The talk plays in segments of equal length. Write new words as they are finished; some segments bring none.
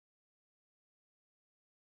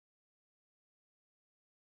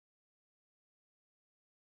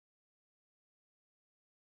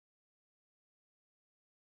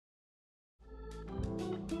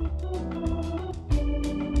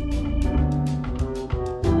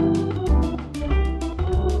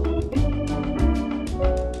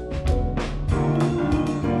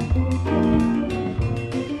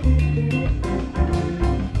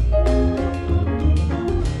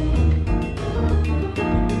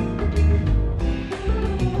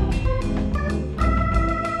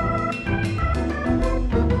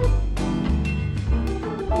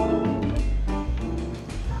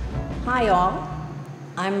all.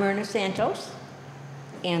 I'm Myrna Santos,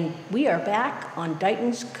 and we are back on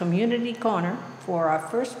Dighton's Community Corner for our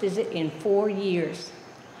first visit in 4 years.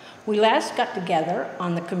 We last got together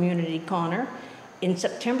on the Community Corner in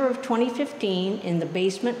September of 2015 in the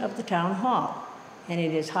basement of the Town Hall, and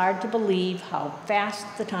it is hard to believe how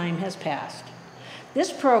fast the time has passed.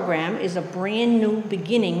 This program is a brand new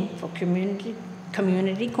beginning for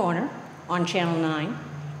Community Corner on Channel 9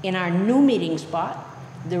 in our new meeting spot,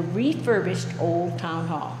 the refurbished Old Town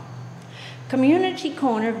Hall. Community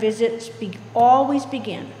Corner visits always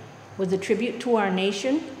begin with a tribute to our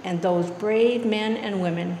nation and those brave men and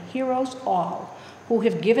women, heroes all, who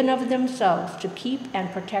have given of themselves to keep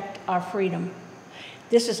and protect our freedom.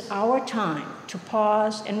 This is our time to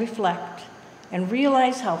pause and reflect and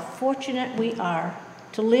realize how fortunate we are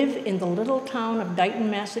to live in the little town of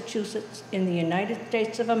Dighton, Massachusetts, in the United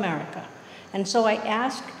States of America. And so I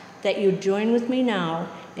ask that you join with me now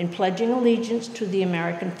in pledging allegiance to the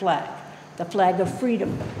American flag, the flag of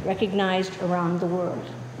freedom recognized around the world.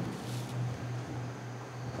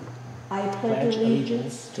 I pledge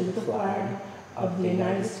allegiance to the flag of the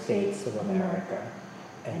United States of America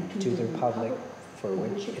and to the republic for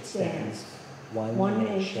which it stands, one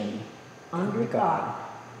nation, under God,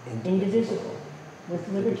 indivisible, with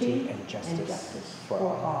liberty and justice for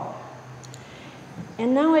all.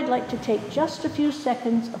 And now I'd like to take just a few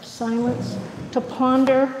seconds of silence to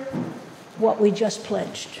ponder what we just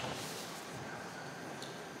pledged.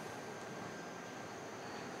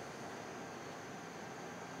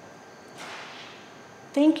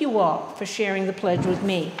 Thank you all for sharing the pledge with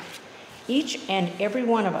me. Each and every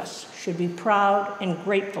one of us should be proud and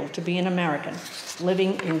grateful to be an American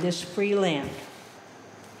living in this free land.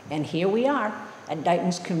 And here we are at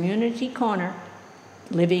Dighton's Community Corner,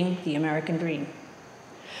 living the American dream.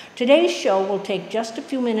 Today's show will take just a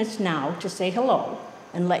few minutes now to say hello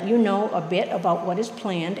and let you know a bit about what is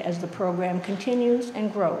planned as the program continues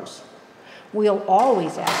and grows. We'll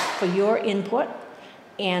always ask for your input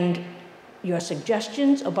and your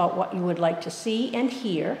suggestions about what you would like to see and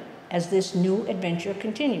hear as this new adventure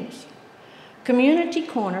continues. Community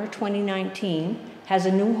Corner 2019 has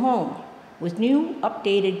a new home with new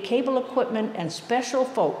updated cable equipment and special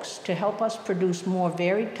folks to help us produce more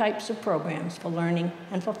varied types of programs for learning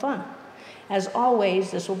and for fun. As always,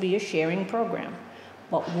 this will be a sharing program,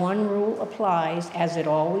 but one rule applies as it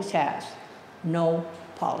always has: no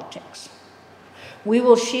politics. We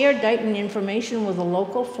will share Dighton information with a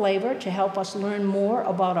local flavor to help us learn more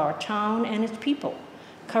about our town and its people,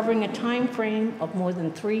 covering a time frame of more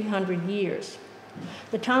than 300 years.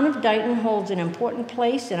 The town of Dighton holds an important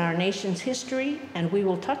place in our nation's history, and we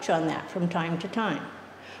will touch on that from time to time.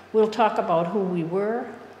 We'll talk about who we were,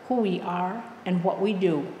 who we are, and what we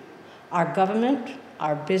do, our government,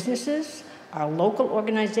 our businesses, our local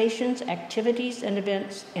organizations, activities and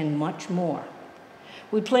events, and much more.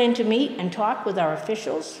 We plan to meet and talk with our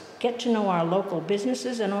officials, get to know our local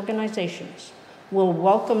businesses and organizations. We'll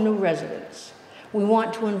welcome new residents. We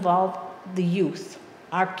want to involve the youth,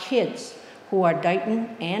 our kids, who are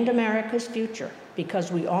Dighton and America's future,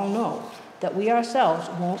 because we all know that we ourselves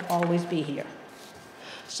won't always be here.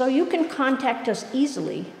 So you can contact us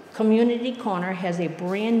easily. Community Corner has a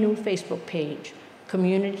brand new Facebook page,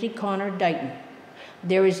 Community Corner Dighton.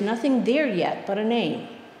 There is nothing there yet but a name,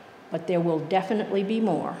 but there will definitely be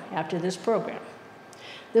more after this program.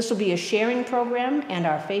 This will be a sharing program, and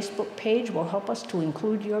our Facebook page will help us to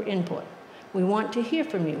include your input. We want to hear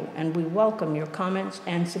from you, and we welcome your comments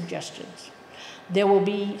and suggestions. There will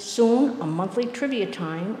be soon a monthly trivia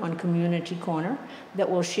time on Community Corner that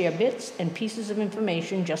will share bits and pieces of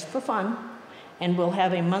information just for fun, and we'll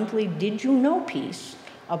have a monthly Did You Know piece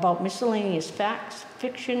about miscellaneous facts,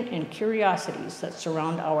 fiction, and curiosities that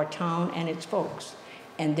surround our town and its folks.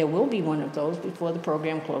 And there will be one of those before the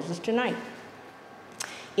program closes tonight.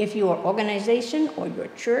 If your organization or your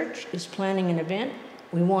church is planning an event,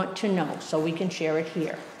 we want to know so we can share it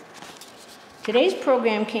here. Today's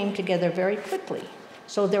program came together very quickly,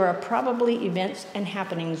 so there are probably events and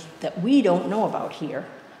happenings that we don't know about here,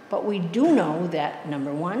 but we do know that,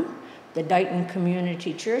 number one, the Dighton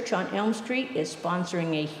Community Church on Elm Street is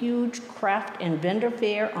sponsoring a huge craft and vendor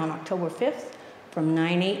fair on October 5th from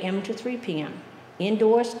 9 a.m. to 3 p.m.,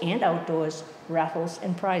 indoors and outdoors, raffles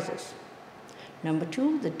and prizes. Number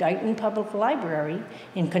two, the Dighton Public Library,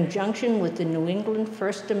 in conjunction with the New England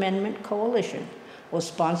First Amendment Coalition, will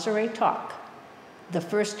sponsor a talk, The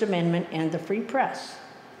First Amendment and the Free Press,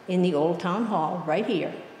 in the Old Town Hall right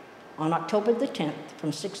here on October the 10th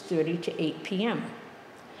from 6:30 to 8 p.m.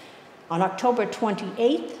 On October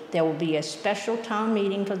 28th, there will be a special town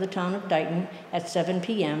meeting for the town of Dighton at 7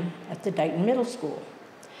 p.m. at the Dighton Middle School.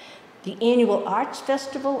 The annual Arts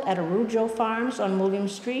Festival at Arujo Farms on William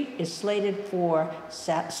Street is slated for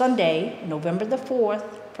Sunday, November the 4th,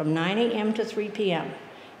 from 9 a.m. to 3 p.m.,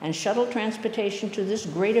 and shuttle transportation to this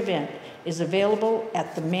great event is available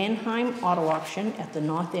at the Mannheim Auto Auction at the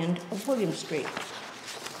north end of William Street.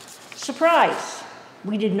 Surprise!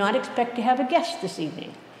 We did not expect to have a guest this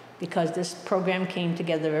evening because this program came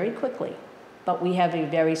together very quickly, but we have a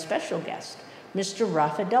very special guest, Mr.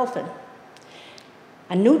 Rafa Delfin.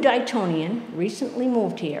 A new Daytonian recently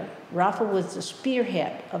moved here. Rafa was the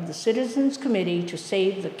spearhead of the Citizens Committee to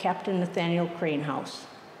save the Captain Nathaniel Crane House.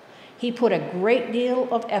 He put a great deal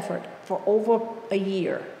of effort for over a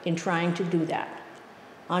year in trying to do that.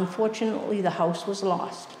 Unfortunately, the house was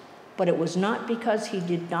lost, but it was not because he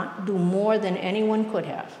did not do more than anyone could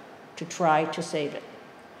have to try to save it.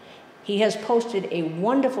 He has posted a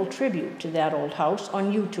wonderful tribute to that old house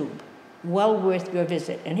on YouTube, well worth your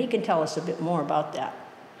visit, and he can tell us a bit more about that.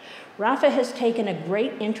 Rafa has taken a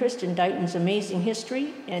great interest in Dighton's amazing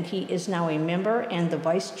history, and he is now a member and the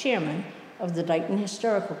vice chairman of the Dighton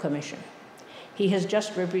Historical Commission. He has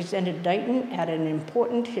just represented Dighton at an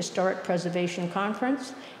important historic preservation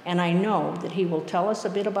conference, and I know that he will tell us a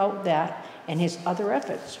bit about that and his other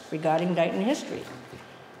efforts regarding Dighton history.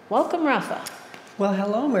 Welcome, Rafa. Well,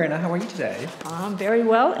 hello, Myrna. How are you today? I'm very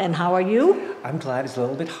well, and how are you? I'm glad it's a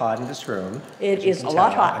little bit hot in this room. It is a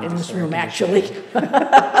lot hot in this room, actually.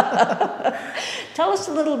 Tell us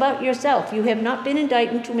a little about yourself. You have not been in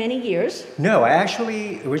Dighton too many years. No, I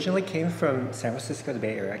actually originally came from San Francisco, the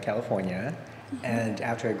Bay Area, California. And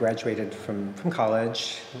after I graduated from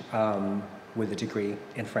college with a degree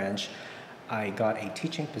in French, I got a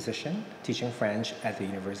teaching position, teaching French at the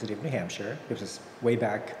University of New Hampshire. It was way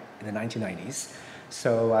back in the 1990s.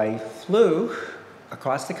 So I flew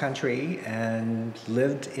across the country and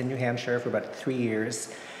lived in New Hampshire for about 3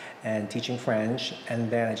 years and teaching French, and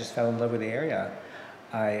then I just fell in love with the area.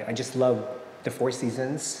 I just love the 4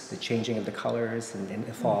 seasons, the changing of the colors in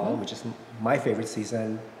the fall, which is my favorite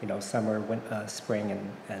season, you know, summer, winter, spring,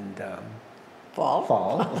 and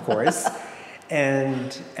fall, of course.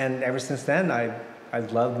 And ever since then,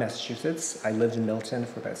 I've loved Massachusetts. I lived in Milton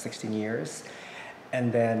for about 16 years.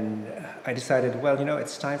 And then I decided, well, you know,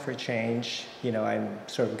 it's time for a change. You know, I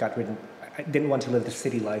didn't want to live the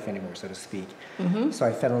city life anymore, so to speak. So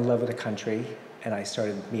I fell in love with the country, and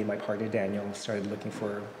me and my partner Daniel started looking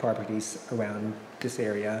for properties around this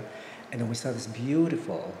area. And then we saw this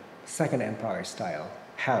beautiful Second Empire style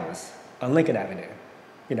house on Lincoln Avenue.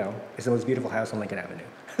 You know, it's the most beautiful house on Lincoln Avenue.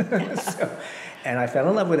 And I fell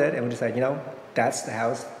in love with it, and we decided, you know, that's the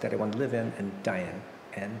house that I want to live in and die in.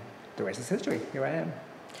 And the rest is history. Here I am.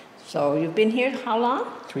 So you've been here how long?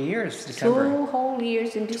 3 years, December. 2 whole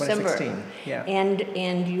years in December. 2016, yeah.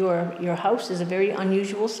 And your house is a very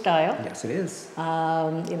unusual style. Yes, it is.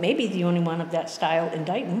 It may be the only one of that style in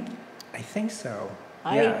Dighton. I think so.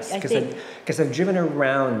 Yes, because I've driven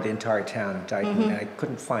around the entire town of Dighton, and I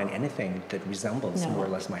couldn't find anything that resembles more or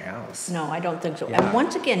less my house. No, I don't think so. Yeah. And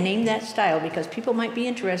once again, name that style because people might be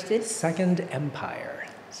interested. Second Empire.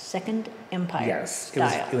 Second Empire Yes,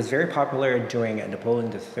 style. it was very popular during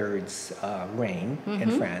Napoleon III's reign in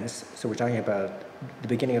France. So we're talking about the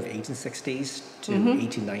beginning of the 1860s to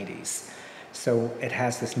 1890s. So it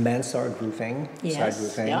has this mansard roofing, side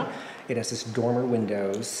roofing. Yeah. It has this dormer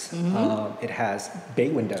windows. It has bay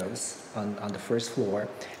windows on the first floor,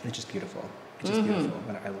 and it's just beautiful. It's just beautiful,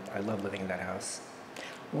 and I love living in that house.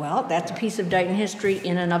 Well, that's a piece of Dighton history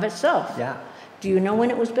in and of itself. Yeah. Do you know when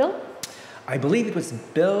it was built? I believe it was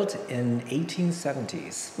built in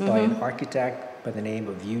 1870s by an architect by the name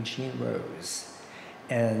of Eugene Rose.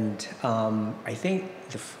 And I think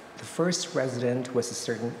the first resident was a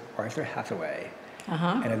certain Arthur Hathaway.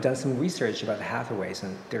 And I've done some research about the Hathaways,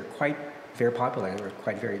 and they're quite very popular. They were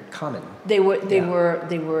quite very common. They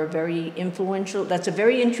were very influential. That's a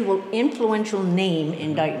very influential name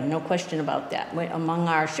in Dighton, no question about that. Among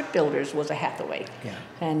our shipbuilders was a Hathaway. Yeah.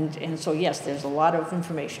 And so yes, there's a lot of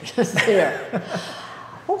information there.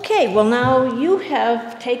 Okay, well now you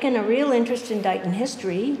have taken a real interest in Dighton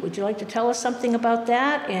history. Would you like to tell us something about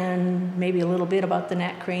that and maybe a little bit about the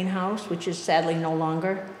Nat Crane House, which is sadly no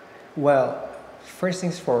longer? Well, first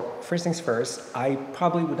things first, I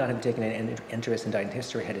probably would not have taken an interest in Dighton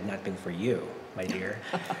history had it not been for you, my dear,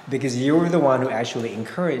 because you were the one who actually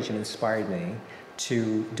encouraged and inspired me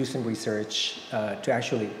to do some research, to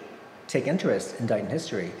actually take interest in Dighton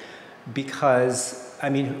history, because, I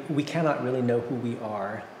mean, we cannot really know who we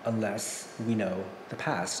are unless we know the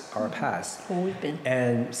past, our past. Who we've been.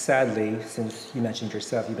 And sadly, since you mentioned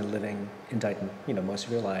yourself, you've been living in Dighton, most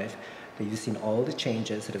of your life, that you've seen all the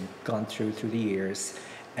changes that have gone through the years,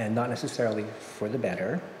 and not necessarily for the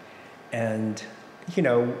better. And, you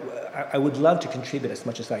know, I would love to contribute as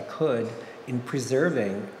much as I could in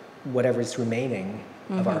preserving whatever is remaining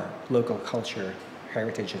of our local culture,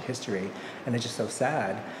 heritage, and history. And it's just so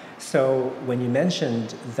sad. So when you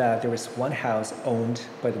mentioned that there was one house owned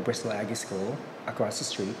by the Bristol Aggie School across the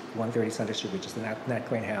street, 130 Center Street, which is the Nat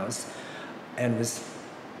Crane House, and was,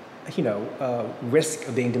 you know, risk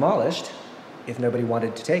of being demolished if nobody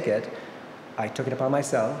wanted to take it, I took it upon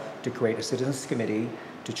myself to create a citizens committee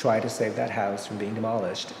to try to save that house from being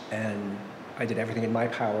demolished. And I did everything in my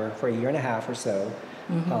power for a year and a half or so,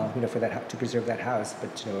 you know, for that to preserve that house,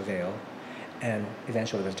 but to no avail. And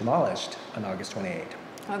eventually it was demolished on August 28th.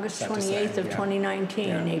 August 28th of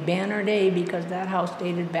 2019, a banner day because that house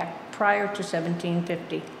dated back prior to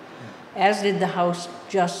 1750. As did the house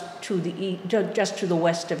just to the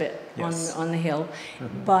west of it, on the hill.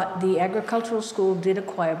 But the agricultural school did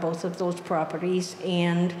acquire both of those properties,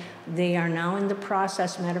 and they are now in the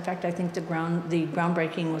process. Matter of fact, I think the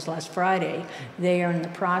groundbreaking was last Friday. They are in the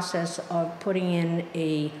process of putting in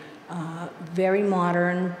a very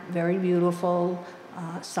modern, very beautiful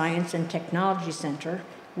science and technology center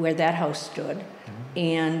where that house stood.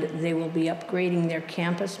 And they will be upgrading their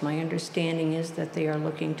campus. My understanding is that they are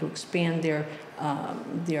looking to expand their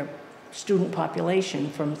student population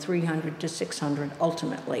from 300 to 600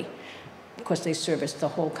 ultimately. Of course, they service the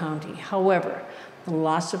whole county. However, the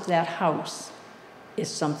loss of that house is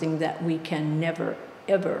something that we can never,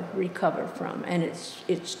 ever recover from. And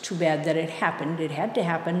it's too bad that it happened. It had to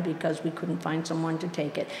happen because we couldn't find someone to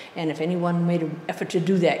take it. And if anyone made an effort to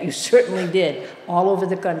do that, you certainly did, all over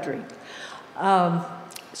the country.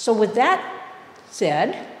 So with that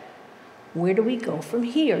said, where do we go from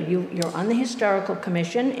here? You're on the Historical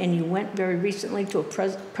Commission, and you went very recently to a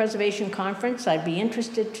preservation conference. I'd be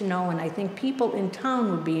interested to know, and I think people in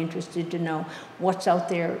town would be interested to know, what's out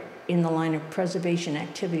there in the line of preservation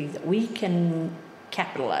activity that we can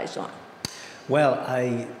capitalize on. Well,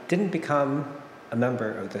 I didn't become a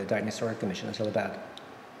member of the Dighton Historical Commission until about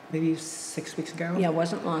maybe 6 weeks ago. Yeah, it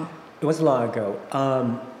wasn't long. It wasn't long ago.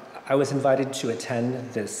 I was invited to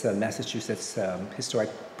attend this Massachusetts Historic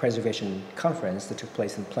Preservation Conference that took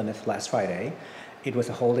place in Plymouth last Friday. It was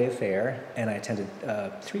a whole-day affair, and I attended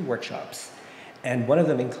 3 workshops. And one of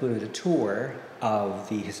them included a tour of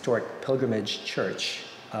the historic Pilgrimage Church,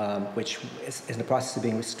 which is in the process of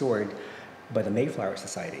being restored by the Mayflower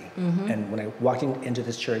Society. And when I walked into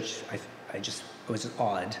this church, I was just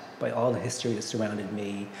awed by all the history that surrounded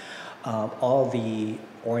me, all the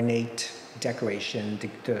ornate decoration,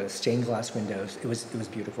 the stained glass windows. It was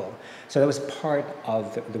beautiful. So that was part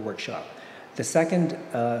of the workshop. The second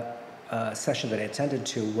session that I attended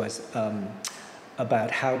to was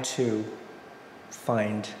about how to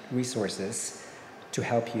find resources to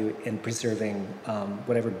help you in preserving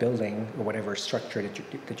whatever building or whatever structure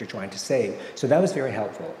that you're trying to save. So that was very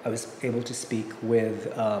helpful. I was able to speak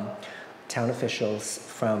with town officials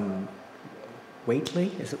from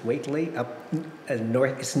Whately, is it Whately? Up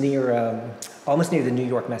north, it's near, almost near the New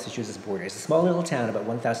York-Massachusetts border. It's a small little town, about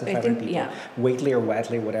 1,500 people. Yeah. Whately or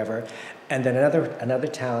Wadley, whatever. And then another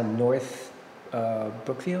town, North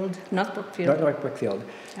Brookfield? North Brookfield. North Brookfield.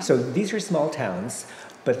 Yeah. So these are small towns,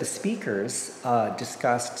 but the speakers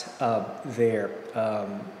discussed their,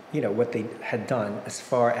 what they had done as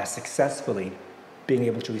far as successfully being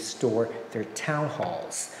able to restore their town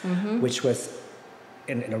halls, which was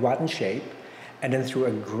in a rotten shape. And then through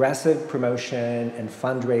aggressive promotion and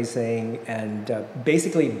fundraising and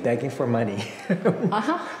basically begging for money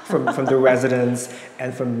from the residents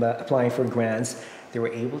and from applying for grants, they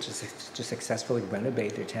were able to successfully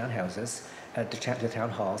renovate their townhouses, the town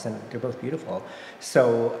halls, and they're both beautiful.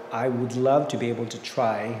 So I would love to be able to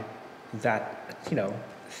try that,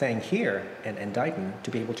 thing here in Dighton, to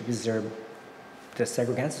be able to preserve the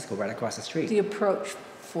Segregated School right across the street. The approach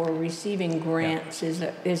for receiving grants is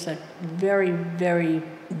a very, very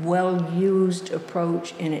well-used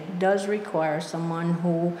approach, and it does require someone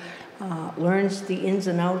who learns the ins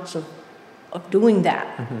and outs of doing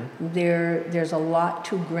that. There's a lot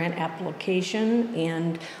to grant application,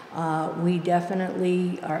 and we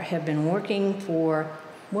definitely have been working for,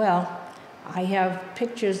 well, I have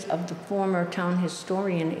pictures of the former town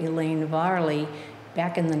historian Elaine Varley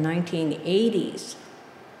back in the 1980s,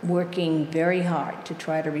 working very hard to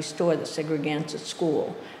try to restore the Segregated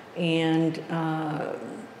School. And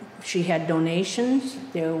she had donations.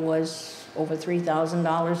 There was over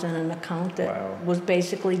 $3,000 in an account that was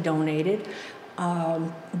basically donated.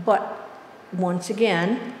 But once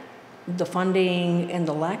again, the funding and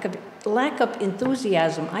the lack of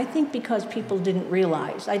enthusiasm, I think because people didn't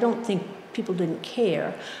realize. I don't think people didn't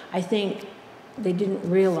care. I think they didn't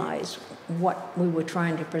realize what we were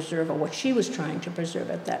trying to preserve or what she was trying to preserve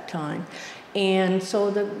at that time. And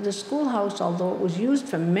so the schoolhouse, although it was used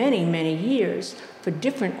for many, many years for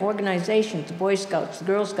different organizations, the Boy Scouts, the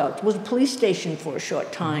Girl Scouts, was a police station for a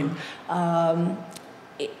short time.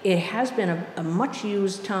 It has been a much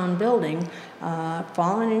used town building,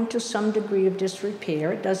 fallen into some degree of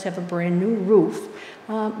disrepair. It does have a brand new roof,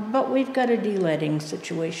 but we've got a de-leading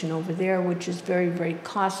situation over there, which is very, very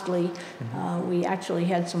costly. We actually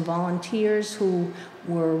had some volunteers who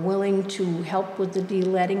were willing to help with the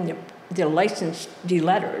de-leading. They're licensed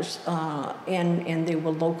de-leaders, and they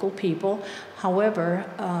were local people. However,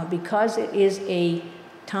 because it is a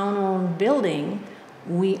town-owned building,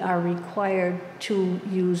 we are required to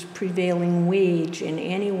use prevailing wage in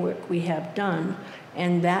any work we have done,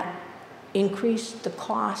 and that increased the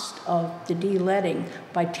cost of the de-leading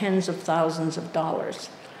by tens of thousands of dollars.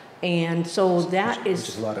 And so that is... Which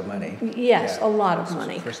is a lot of money. Yes, yeah. A lot of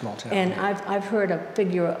money. For a small town. And I've heard a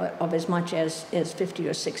figure of as much as $50,000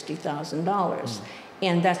 or $60,000.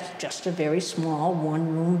 And that's just a very small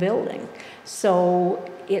one-room building. So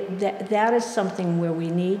that is something where we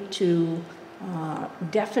need to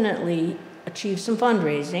definitely achieve some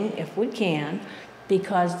fundraising if we can,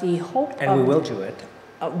 because the hope and we will do it.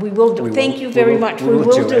 We will do. Thank you very much. We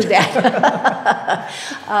will do that.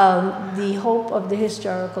 The hope of the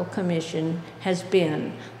Historical Commission has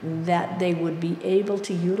been that they would be able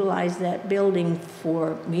to utilize that building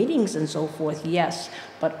for meetings and so forth, yes,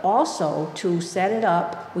 but also to set it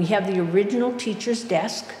up. We have the original teacher's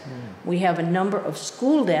desk. We have a number of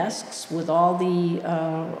school desks with all the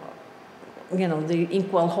the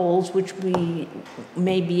inkwell holes, which we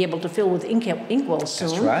may be able to fill with inkwells soon.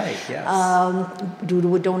 That's right, yes. Due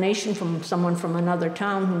to a donation from someone from another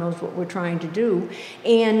town who knows what we're trying to do.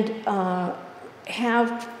 And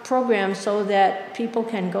have programs so that people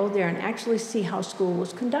can go there and actually see how school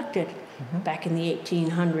was conducted back in the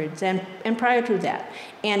 1800s and prior to that.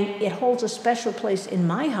 And it holds a special place in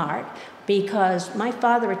my heart because my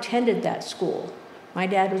father attended that school. My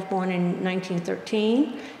dad was born in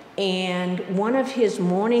 1913. And one of his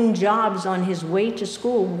morning jobs on his way to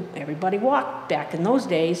school, everybody walked back in those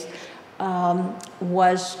days,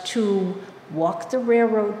 was to walk the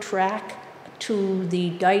railroad track to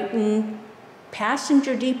the Dighton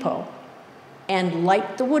passenger depot and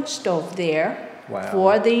light the wood stove there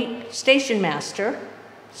for the station master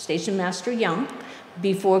Young,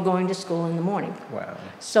 before going to school in the morning. Wow.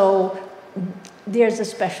 So there's a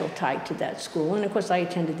special tie to that school, and of course I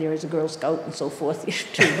attended there as a Girl Scout and so forth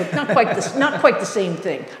too, but not quite the same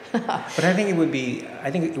thing. But I think it would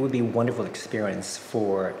be a wonderful experience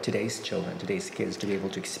for today's children, today's kids, to be able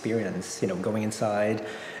to experience, going inside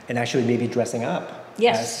and actually maybe dressing up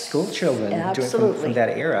as school children from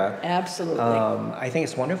that era. Absolutely. I think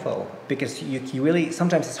it's wonderful because you really,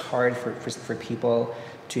 sometimes it's hard for people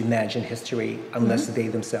to imagine history unless they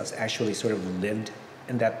themselves actually sort of lived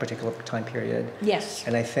in that particular time period. Yes.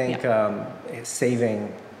 And I think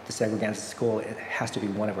saving the segregated school, it has to be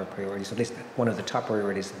one of our priorities, at least one of the top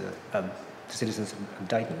priorities of the citizens of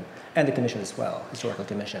Dighton, and the commission as well, Historical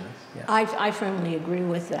Commission. Yeah. I firmly agree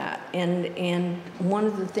with that. And one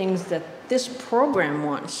of the things that this program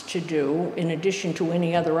wants to do, in addition to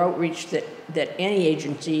any other outreach that any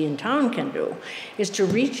agency in town can do, is to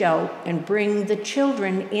reach out and bring the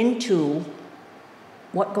children into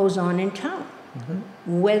what goes on in town.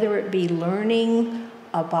 Whether it be learning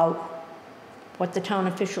about what the town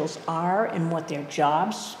officials are and what their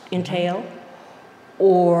jobs entail,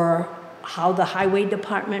 or how the highway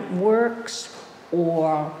department works,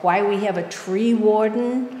 or why we have a tree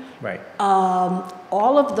warden. Right.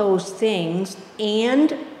 All of those things,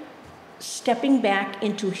 and stepping back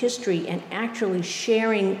into history and actually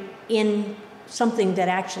sharing in something that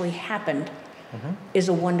actually happened is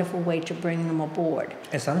a wonderful way to bring them aboard.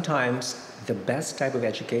 And sometimes the best type of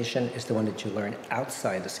education is the one that you learn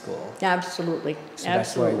outside the school. Absolutely. So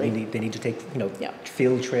that's why they need to take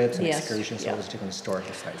field trips and excursions to all those different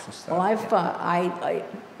historical sites and stuff. Well, I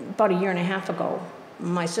about a year and a half ago,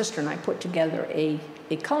 my sister and I put together a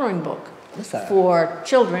coloring book for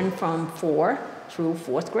children from 4 through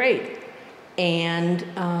 4th grade. And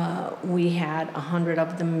we had 100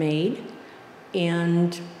 of them made.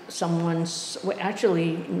 And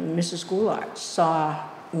actually, Mrs. Goulart saw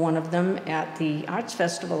one of them at the Arts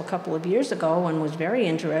Festival a couple of years ago and was very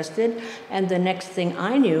interested. And the next thing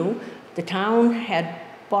I knew, the town had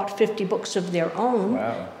bought 50 books of their own.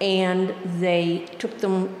 Wow. And they put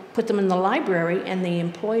them in the library, and they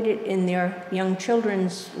employed it in their young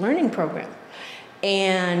children's learning program.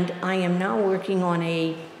 And I am now working on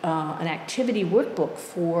an activity workbook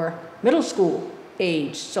for middle school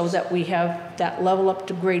age, so that we have that level up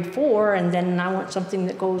to grade 4, and then I want something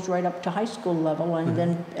that goes right up to high school level, and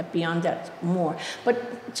then beyond that more. But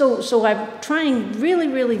so I'm trying,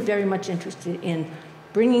 really very much interested in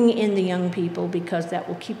bringing in the young people, because that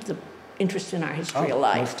will keep the interest in our history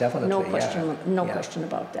alive. Most definitely, no question, no question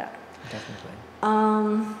about that. Definitely.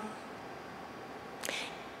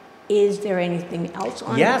 Is there anything else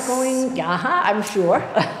ongoing? Yes. I'm sure.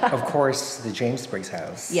 Of course, the James Briggs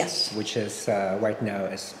House. Yes. Which is right now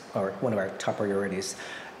one of our top priorities.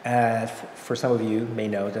 For some of you may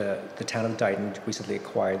know, the Town of Dighton recently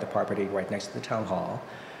acquired the property right next to the town hall,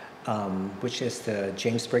 which is the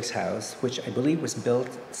James Briggs House, which I believe was built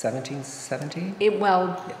 1770?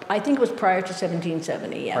 I think it was prior to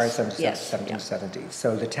 1770, yes. Prior to 1770.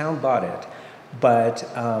 So the town bought it, but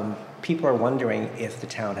people are wondering if the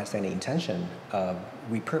town has any intention of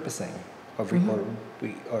repurposing or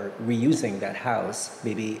reusing that house,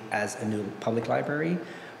 maybe as a new public library.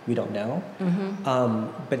 We don't know.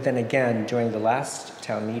 But then again, during the last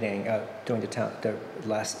town meeting, during the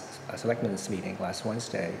last selectmen's meeting last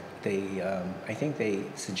Wednesday, I think they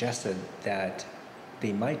suggested that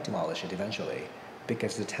they might demolish it eventually,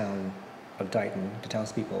 because the town of Dighton, the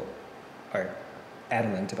townspeople, are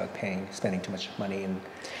adamant about spending too much money in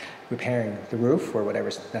repairing the roof or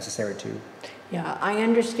whatever's necessary to. Yeah, I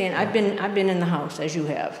understand. I've been in the house, as you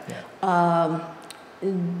have. Yeah.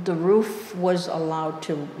 The roof was allowed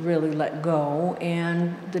to really let go,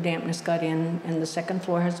 and the dampness got in, and the second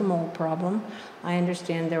floor has a mold problem. I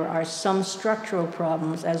understand there are some structural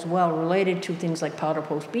problems as well related to things like powder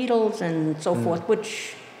post beetles and so forth,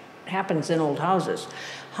 which happens in old houses.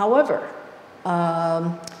 However,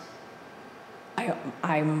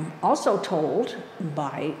 I'm also told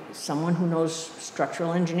by someone who knows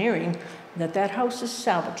structural engineering that house is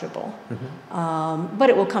salvageable, but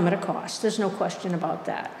it will come at a cost. There's no question about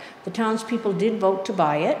that. The townspeople did vote to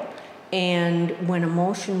buy it, and when a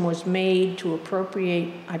motion was made to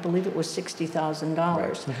appropriate, I believe it was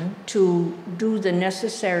 $60,000, to do the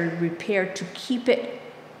necessary repair to keep it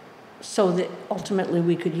so that ultimately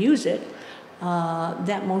we could use it,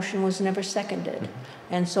 that motion was never seconded.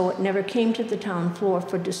 And so it never came to the town floor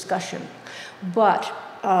for discussion. But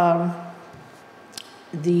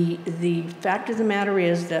the fact of the matter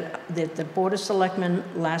is that the Board of Selectmen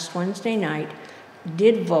last Wednesday night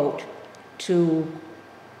did vote to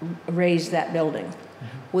raise that building,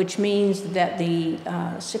 which means that the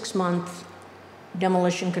 6-month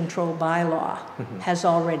demolition control bylaw has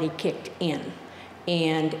already kicked in.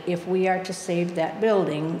 And if we are to save that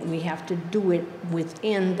building, we have to do it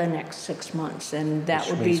within the next 6 months, and that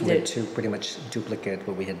would be to pretty much duplicate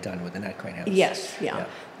what we had done with the Nat Crane House. Yes, yeah.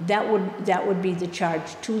 That would be the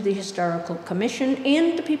charge to the Historical Commission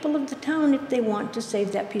and the people of the town if they want to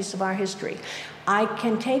save that piece of our history. I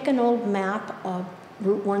can take an old map of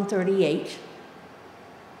Route 138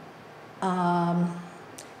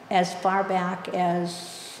 as far back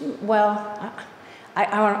as, well,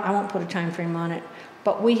 I won't put a time frame on it,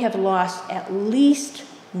 but we have lost at least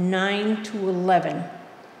 9 to 11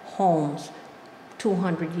 homes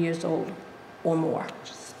 200 years old or more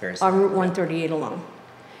on Route 138 alone.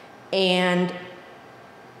 And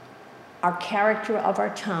our character of our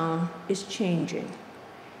town is changing.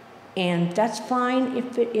 And that's fine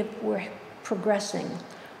if we're progressing.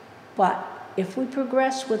 But if we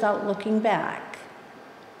progress without looking back,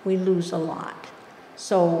 we lose a lot.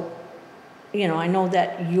 So, you know, I know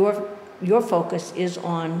that your focus is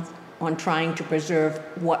on trying to preserve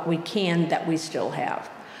what we can that we still have.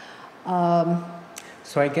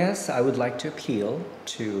 So I guess I would like to appeal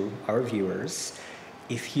to our viewers.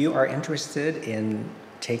 If you are interested in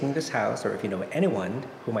taking this house, or if you know anyone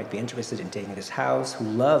who might be interested in taking this house, who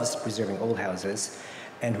loves preserving old houses,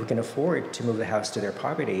 and who can afford to move the house to their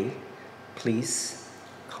property, please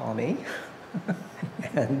call me,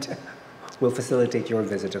 and we'll facilitate your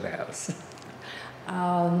visit to the house.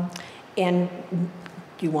 And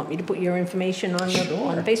do you want me to put your information on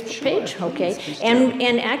the Facebook page? Okay. Please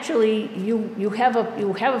and actually, you have a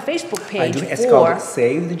Facebook page. It's called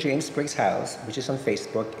Save the James Briggs House, which is on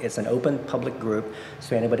Facebook. It's an open public group,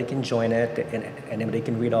 so anybody can join it, and anybody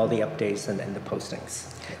can read all the updates and the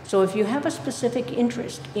postings. So if you have a specific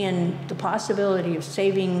interest in the possibility of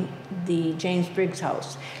saving the James Briggs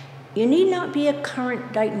House, you need not be a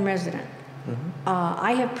current Dighton resident.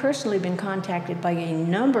 I have personally been contacted by a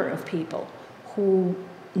number of people who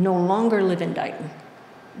no longer live in Dighton,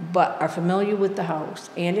 but are familiar with the house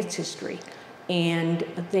and its history, and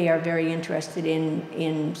they are very interested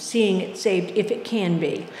in seeing it saved if it can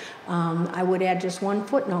be. I would add just one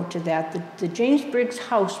footnote to that. The James Briggs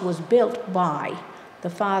house was built by the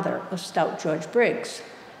father of Stout George Briggs,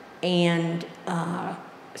 And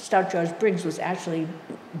Stout George Briggs was actually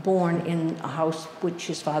born in a house which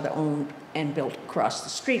his father owned and built across the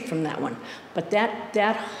street from that one. But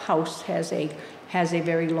that house has a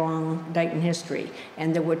very long Dighton history.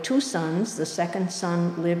 And there were two sons. The second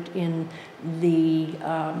son lived in the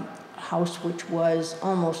house which was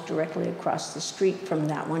almost directly across the street from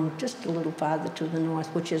that one, just a little farther to the north,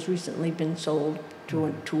 which has recently been sold to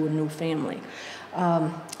a new family.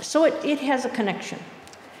 So it has a connection.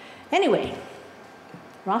 Anyway,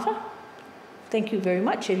 Rafa, thank you very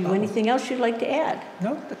much. Have you anything else you'd like to add?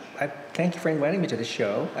 No, thank you for inviting me to the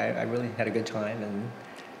show. I really had a good time, and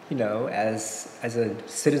you know, as a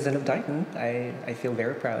citizen of Dighton, I feel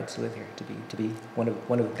very proud to live here, to be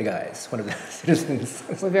one of the guys, one of the citizens.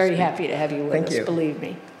 We're very happy to have you with us, believe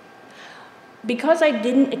me. Because I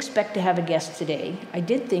didn't expect to have a guest today, I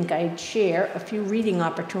did think I'd share a few reading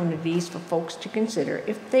opportunities for folks to consider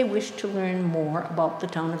if they wish to learn more about the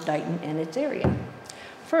town of Dighton and its area.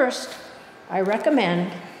 First, I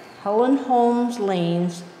recommend Helen Holmes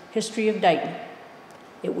Lane's History of Dighton.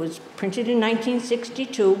 It was printed in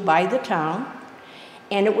 1962 by the town,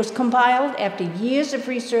 and it was compiled after years of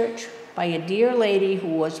research by a dear lady who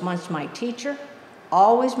was once my teacher,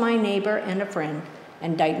 always my neighbor and a friend,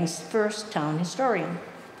 and Dighton's first town historian.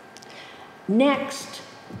 Next,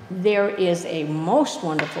 there is a most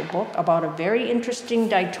wonderful book about a very interesting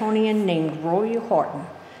Daytonian named Roy Horton,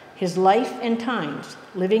 his life and times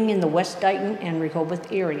living in the West Dighton and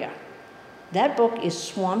Rehoboth area. That book is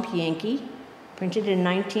Swamp Yankee, printed in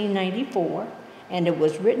 1994, and it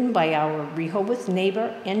was written by our Rehoboth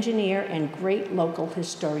neighbor, engineer, and great local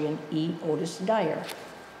historian, E. Otis Dyer.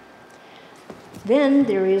 Then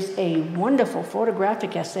there is a wonderful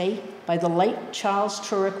photographic essay by the late Charles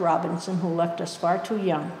Turek Robinson, who left us far too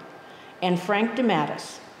young, and Frank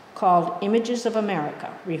DeMattis, called Images of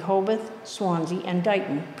America, Rehoboth, Swansea, and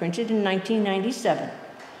Dighton, printed in 1997.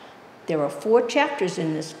 There are 4 chapters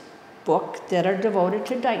in this book that are devoted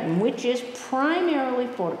to Dighton, which is primarily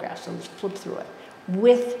photographs, so let's flip through it,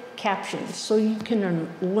 with captions, so you can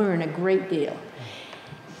learn a great deal.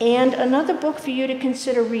 And another book for you to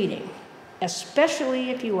consider reading, especially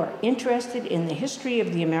if you are interested in the history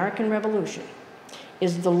of the American Revolution,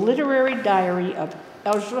 is The Literary Diary of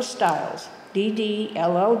Ezra Stiles, D.D.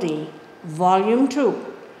 LLD, Volume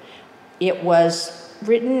 2. It was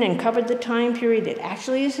written and covered the time period, it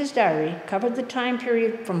actually is his diary, covered the time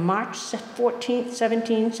period from March 14th,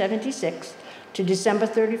 1776 to December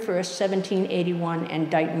 31st, 1781, and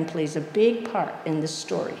Dighton plays a big part in this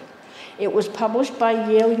story. It was published by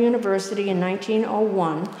Yale University in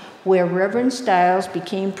 1901, where Reverend Stiles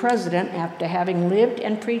became president after having lived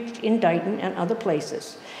and preached in Dighton and other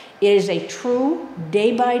places. It is a true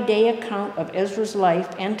day-by-day account of Ezra's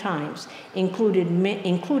life and times, including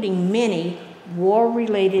many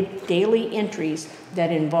war-related daily entries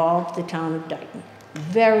that involved the town of Dighton.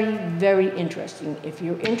 Very, very interesting. If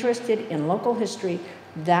you're interested in local history,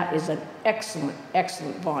 that is an excellent,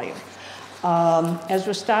 excellent volume.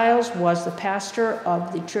 Ezra Stiles was the pastor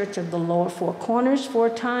of the Church of the Lower Four Corners for a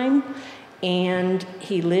time, and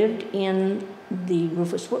he lived in the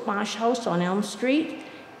Rufus Whitmarsh house on Elm Street,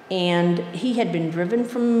 and he had been driven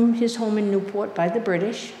from his home in Newport by the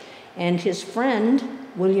British, and his friend,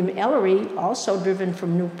 William Ellery, also driven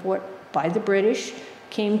from Newport by the British,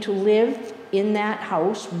 came to live in that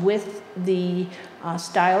house with the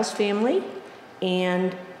Stiles family,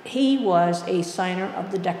 and he was a signer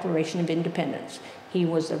of the Declaration of Independence. He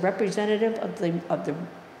was a representative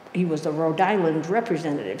he was the Rhode Island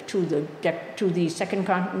representative to the Second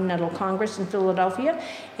Continental Congress in Philadelphia,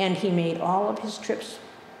 and he made all of his trips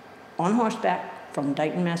on horseback from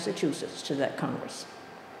Dighton, Massachusetts to that Congress.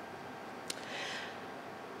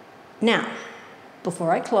 Now,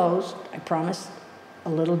 before I close, I promise a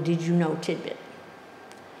little did you know tidbit.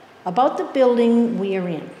 About the building we are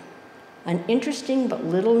in, an interesting but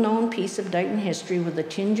little known piece of Dighton history with a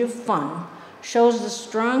tinge of fun shows the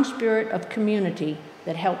strong spirit of community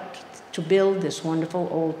that helped to build this wonderful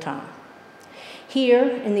old town. Here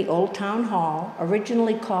in the old town hall,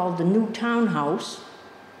 originally called the New Town House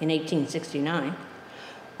in 1869,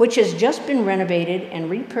 which has just been renovated and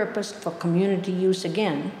repurposed for community use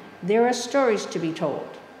again, there are stories to be told,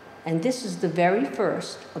 and this is the very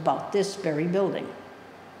first about this very building.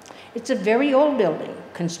 It's a very old building,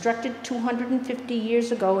 constructed 250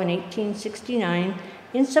 years ago in 1869,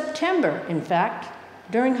 in September, in fact,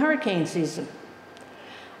 during hurricane season.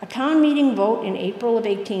 A town meeting vote in April of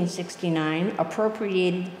 1869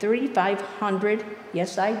 appropriated $3,500,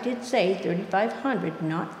 yes, I did say $3,500,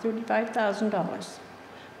 not $35,000,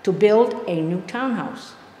 to build a new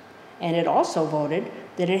townhouse. and it also voted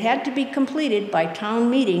that it had to be completed by town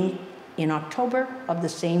meeting in October of the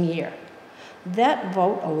same year. That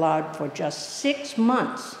vote allowed for just 6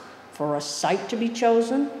 months for a site to be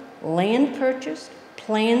chosen, land purchased,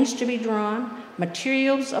 plans to be drawn,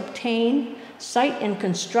 materials obtained, site and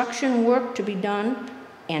construction work to be done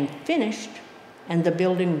and finished, and the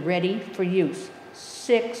building ready for use.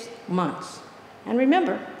 6 months. And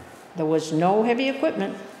remember, there was no heavy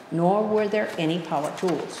equipment, nor were there any power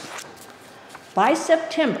tools. By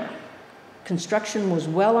September, construction was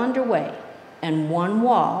well underway, and one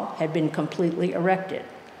wall had been completely erected.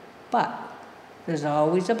 But there's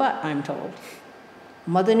always a but, I'm told.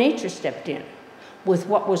 Mother Nature stepped in with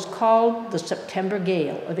what was called the September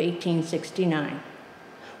Gale of 1869.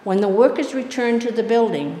 When the workers returned to the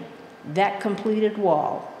building, that completed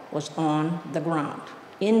wall was on the ground,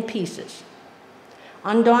 in pieces.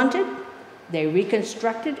 Undaunted, they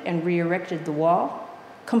reconstructed and re-erected the wall,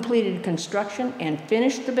 completed construction, and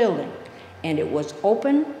finished the building, and it was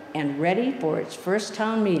open and ready for its first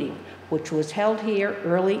town meeting, which was held here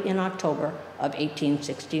early in October of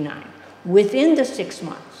 1869, within the 6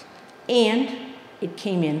 months, and it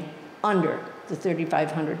came in under the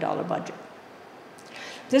 $3,500 budget.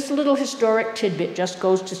 This little historic tidbit just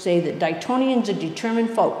goes to say that Daytonians are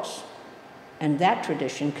determined folks, and that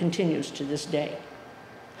tradition continues to this day.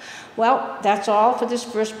 Well, that's all for this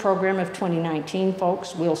first program of 2019,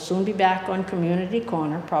 folks. We'll soon be back on Community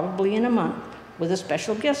Corner, probably in a month, with a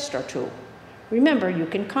special guest or two. Remember, you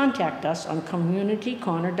can contact us on Community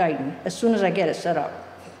Corner Dighton as soon as I get it set up.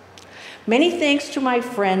 Many thanks to my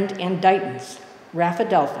friend and Dighton's, Rafa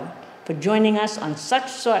Delfin, for joining us on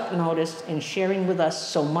such short notice and sharing with us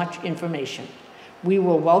so much information. We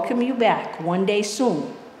will welcome you back one day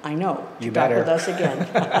soon, I know, to talk with us again.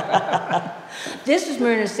 This is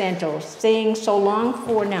Myrna Santos saying so long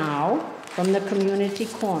for now from the Community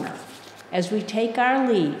Corner. As we take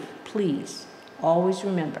our leave, please always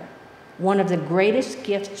remember, one of the greatest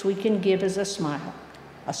gifts we can give is a smile.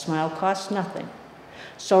 A smile costs nothing.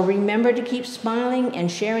 So remember to keep smiling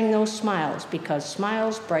and sharing those smiles, because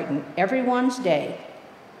smiles brighten everyone's day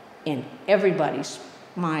and everybody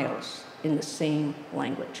smiles in the same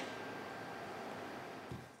language.